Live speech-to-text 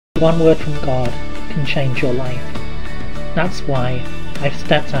One word from God can change your life. That's why I've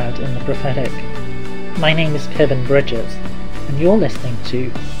stepped out in the prophetic. My name is Piven Bridges, and you're listening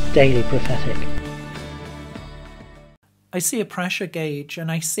to Daily Prophetic. I see a pressure gauge,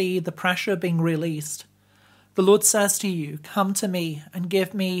 and I see the pressure being released. The Lord says to you, come to me and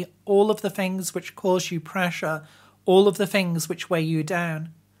give me all of the things which cause you pressure, all of the things which weigh you down.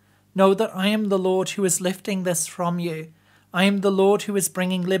 Know that I am the Lord who is lifting this from you. I am the Lord who is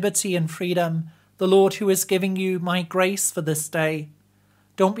bringing liberty and freedom, the Lord who is giving you my grace for this day.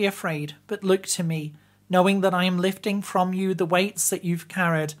 Don't be afraid, but look to me, knowing that I am lifting from you the weights that you've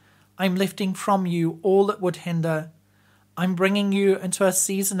carried. I'm lifting from you all that would hinder. I'm bringing you into a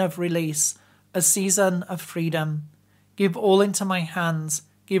season of release, a season of freedom. Give all into my hands,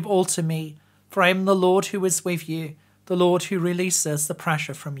 give all to me, for I am the Lord who is with you, the Lord who releases the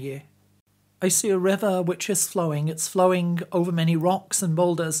pressure from you. I see a river which is flowing. It's flowing over many rocks and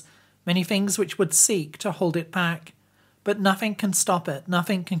boulders, many things which would seek to hold it back. But nothing can stop it,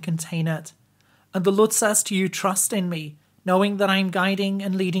 nothing can contain it. And the Lord says to you, trust in me, knowing that I am guiding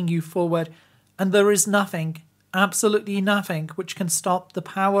and leading you forward, and there is nothing, absolutely nothing, which can stop the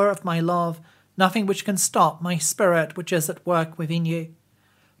power of my love, nothing which can stop my spirit which is at work within you.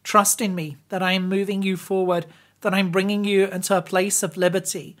 Trust in me that I am moving you forward, that I'm bringing you into a place of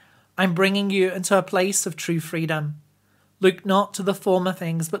liberty. I'm bringing you into a place of true freedom. Look not to the former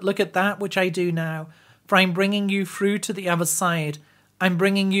things, but look at that which I do now, for I'm bringing you through to the other side. I'm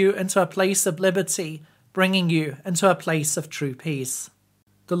bringing you into a place of liberty, bringing you into a place of true peace.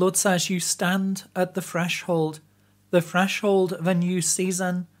 The Lord says you stand at the threshold of a new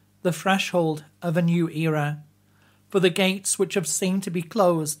season, the threshold of a new era. For the gates which have seemed to be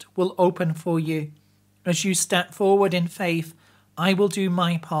closed will open for you. As you step forward in faith, I will do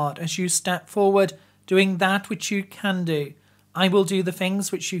my part. As you step forward doing that which you can do, I will do the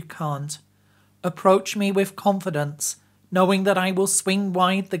things which you can't. Approach me with confidence, knowing that I will swing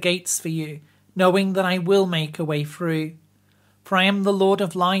wide the gates for you, knowing that I will make a way through. For I am the Lord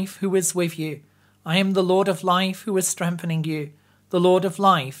of life who is with you. I am the Lord of life who is strengthening you, the Lord of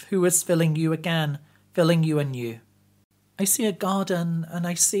life who is filling you again, filling you anew. I see a garden, and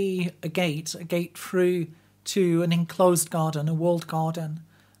I see a gate through to an enclosed garden, a walled garden,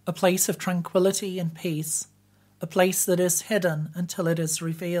 a place of tranquility and peace, a place that is hidden until it is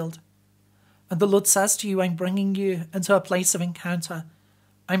revealed. And the Lord says to you, I'm bringing you into a place of encounter.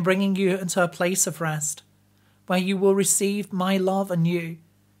 I'm bringing you into a place of rest, where you will receive my love anew,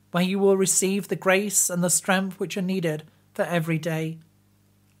 where you will receive the grace and the strength which are needed for every day.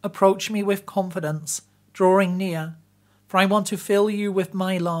 Approach me with confidence, drawing near, for I want to fill you with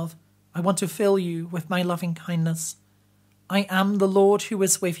my love. I want to fill you with my loving kindness. I am the Lord who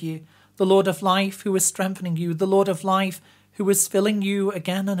is with you, the Lord of life who is strengthening you, the Lord of life who is filling you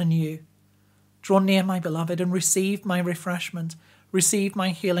again and anew. Draw near, my beloved, and receive my refreshment, receive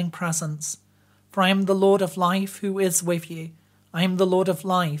my healing presence. For I am the Lord of life who is with you. I am the Lord of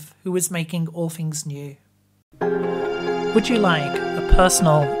life who is making all things new. Would you like a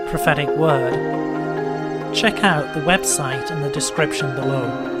personal prophetic word? Check out the website in the description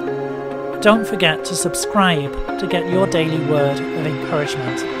below. Don't forget to subscribe to get your daily word of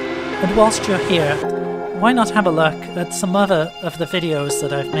encouragement. And whilst you're here, why not have a look at some other of the videos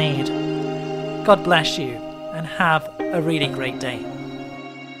that I've made? God bless you, and have a really great day.